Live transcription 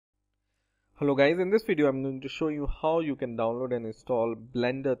Hello guys, in this video I'm going to show you how you can download and install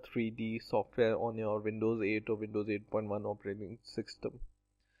Blender 3D software on your Windows 8 or Windows 8.1 operating system.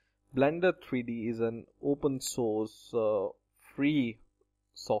 Blender 3D is an open source free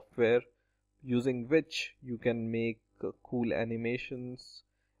software using which you can make cool animations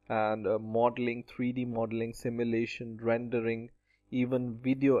and modeling, 3D modeling, simulation, rendering, even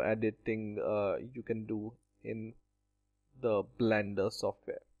video editing you can do in the Blender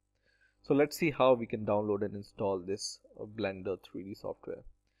software. So let's see how we can download and install this Blender 3D software.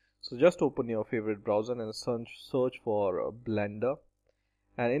 So just open your favorite browser and search for Blender,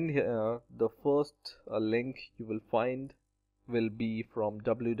 and in here the first link you will find will be from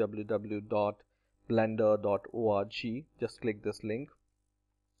www.blender.org. Just click this link,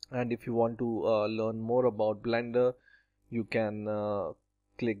 and if you want to learn more about Blender, you can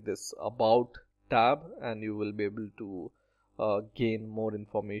click this About tab and you will be able to gain more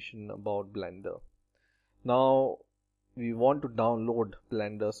information about Blender. Now we want to download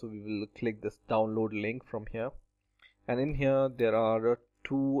Blender, so we will click this download link from here, and in here there are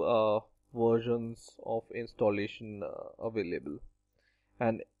two versions of installation available,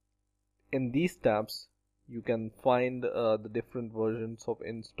 and in these tabs you can find the different versions of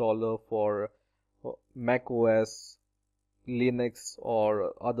installer for Mac OS, Linux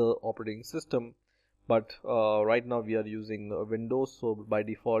or other operating system. But right now we are using Windows, so by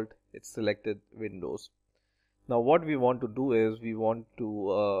default it's selected Windows. Now what we want to do is we want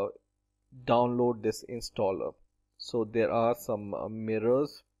to download this installer. So there are some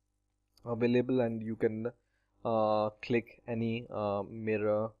mirrors available, and you can click any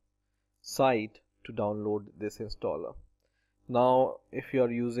mirror site to download this installer. Now if you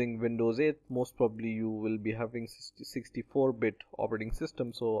are using Windows 8, most probably you will be having 64-bit operating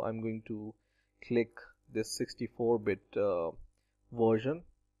system, so I'm going to click this 64-bit version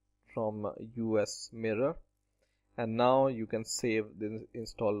from US Mirror, and now you can save the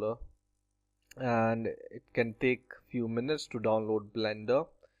installer, and it can take few minutes to download Blender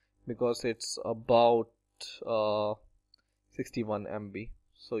because it's about 61 MB.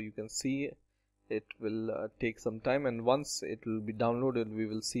 So you can see it will take some time, and once it will be downloaded we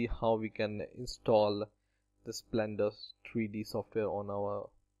will see how we can install this Blender 3D software on our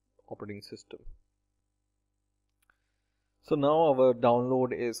operating system. So now our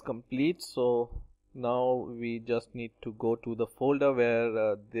download is complete. So now we just need to go to the folder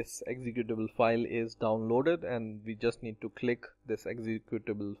where this executable file is downloaded, and we just need to click this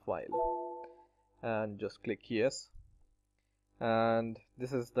executable file and just click yes. And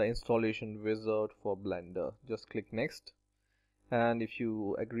this is the installation wizard for Blender. Just click next, and if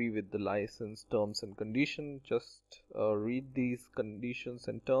you agree with the license terms and condition, just read these conditions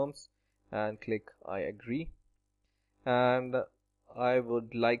and terms and click I agree. And I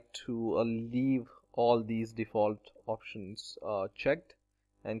would like to leave all these default options checked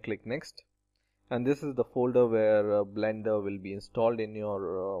and click next. And this is the folder where Blender will be installed in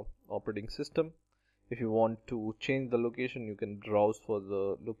your operating system. If you want to change the location, you can browse for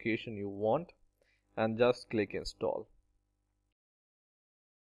the location you want and just click install.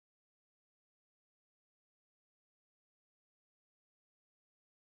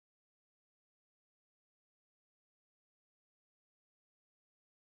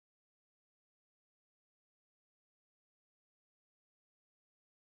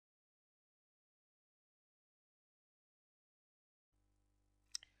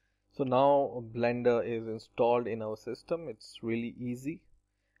 So now Blender is installed in our system. It's really easy,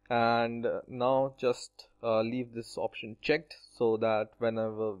 and now just leave this option checked so that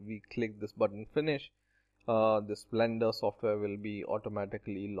whenever we click this button finish, this Blender software will be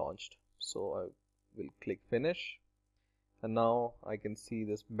automatically launched. So I will click finish, and now I can see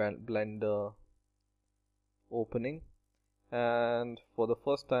this Blender opening, and for the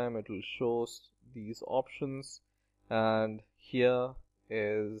first time it will show these options, and here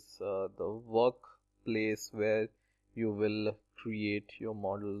is the workplace where you will create your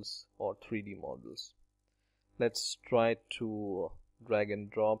models or 3D models. Let's try to drag and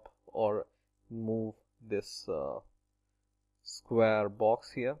drop or move this square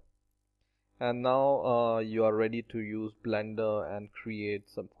box here, and now you are ready to use Blender and create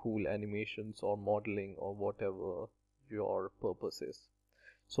some cool animations or modeling or whatever your purpose is.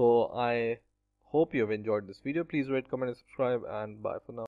 So I hope you have enjoyed this video. Please rate, comment and subscribe, and bye for now.